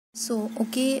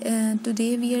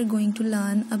Today we are going to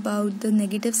learn about the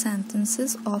negative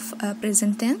sentences of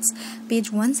present tense, page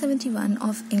 171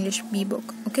 of English B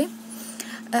book.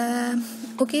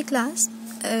 Class.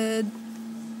 A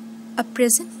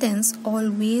present tense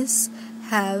always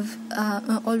has a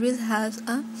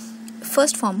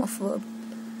first form of verb.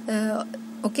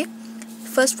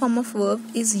 First form of verb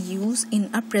is used in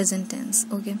a present tense.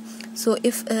 So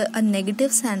if a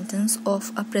negative sentence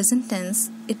of a present tense,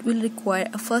 it will require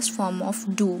a first form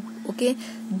of do.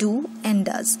 Do and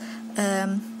does.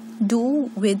 Do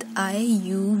with I,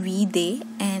 you, we, they,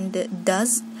 and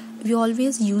does, we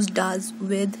always use does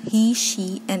with he,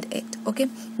 she, and it.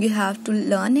 You have to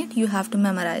learn it, you have to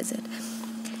memorize it.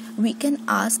 We can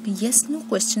ask yes no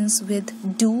questions with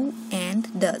do and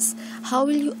does. How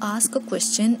will you ask a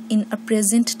question in a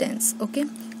present tense?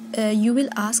 You will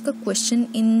ask a question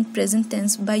in present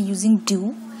tense by using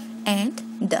do and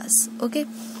does.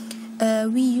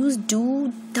 We use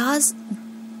do, does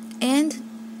and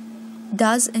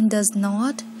does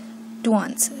not to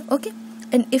answer.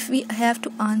 And if we have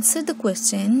to answer the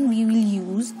question, we will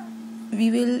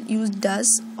use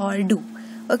does or do.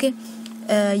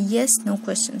 Yes no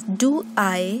questions. Do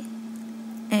I,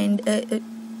 and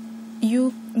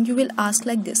you will ask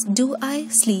like this: do I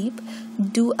sleep?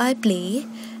 Do I play?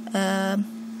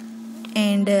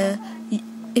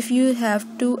 If you have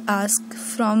to ask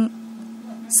from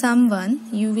someone,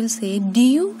 you will say, do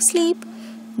you sleep?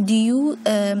 Do you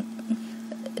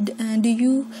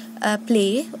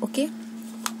play?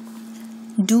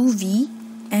 Do we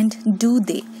and do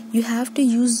they. You have to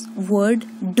use word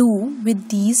do with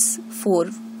these four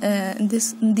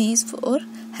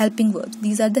helping verbs.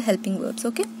 These are the helping verbs.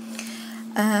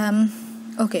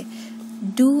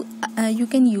 Do you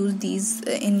can use these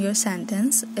in your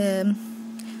sentence.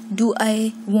 Do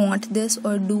I want this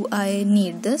or do I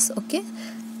need this?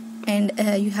 And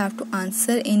you have to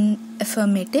answer in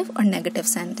affirmative or negative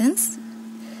sentence.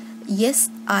 Yes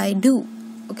I do.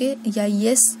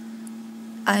 Yes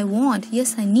I want.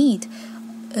 Yes I need.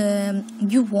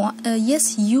 You want.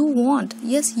 Yes you want.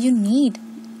 Yes you need.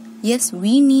 Yes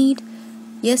we need.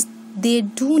 Yes they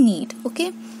do need.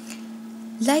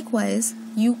 Likewise,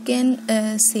 you can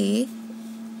say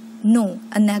no,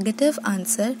 a negative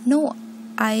answer. No,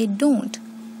 I don't.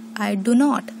 I do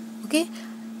not.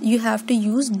 You have to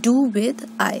use do with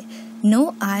I.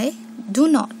 No, I do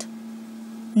not.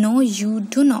 No, you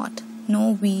do not.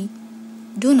 No, we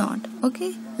do not.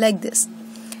 Like this.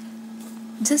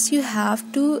 Just you have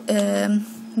to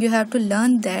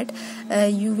learn that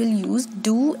you will use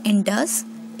do and does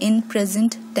in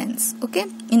present tense.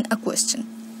 In a question.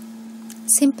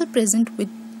 Simple present with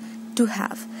to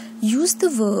have. Use the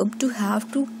verb to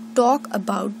have to talk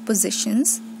about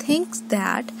possessions, things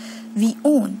that we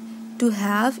own. To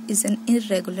have is an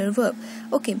irregular verb.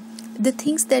 The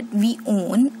things that we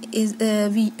own is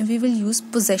we will use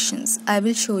possessions. I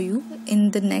will show you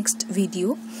in the next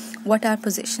video what are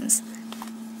possessions.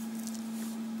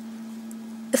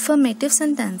 Affirmative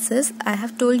sentences. I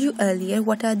have told you earlier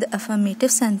what are the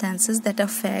affirmative sentences that are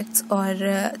facts or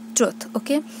truth.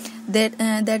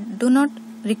 That do not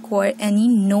require any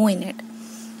no in it.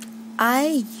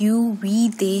 I, you, we,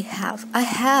 they have. I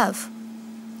have.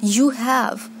 You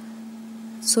have.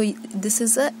 So this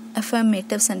is a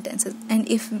affirmative sentences. And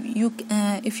if you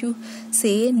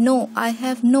say no, I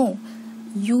have no.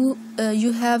 You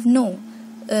have no.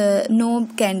 No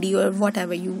candy or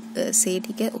whatever you say.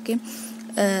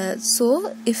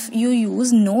 So if you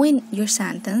use no in your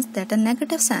sentence, that a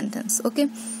negative sentence.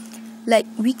 Like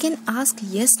we can ask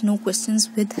yes no questions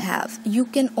with have. You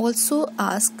can also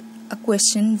ask a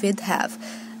question with have.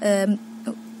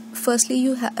 Firstly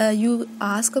you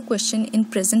ask a question in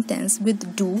present tense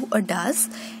with do or does,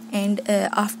 and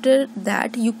after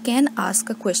that you can ask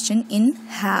a question in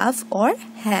have or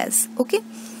has.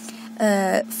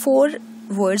 4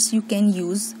 words you can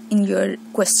use in your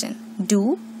question: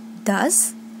 do,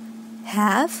 does,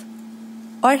 have,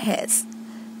 or has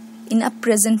in a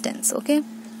present tense.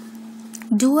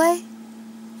 Do I,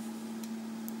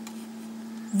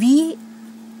 we,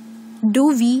 do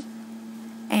we,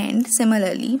 and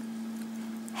similarly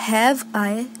have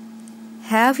I,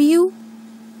 have you,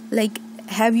 like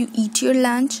have you eat your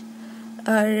lunch,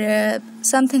 or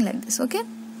something like this.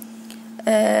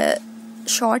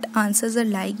 Short answers are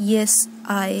like yes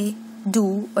I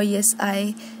do, or yes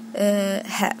I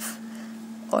have,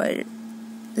 or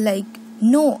like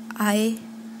no I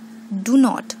do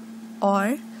not,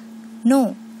 or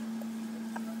no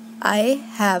I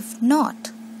have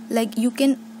not. Like you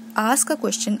can ask a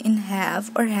question in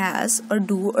have or has or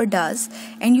do or does,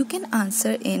 and you can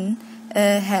answer in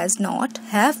has not,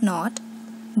 have not,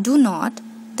 do not,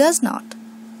 does not.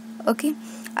 Okay,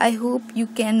 I hope you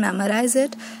can memorize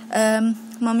it.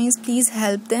 Mummies, please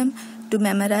help them to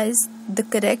memorize the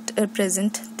correct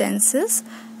present tenses,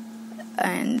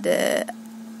 and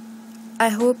I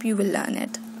hope you will learn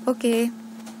it. Okay.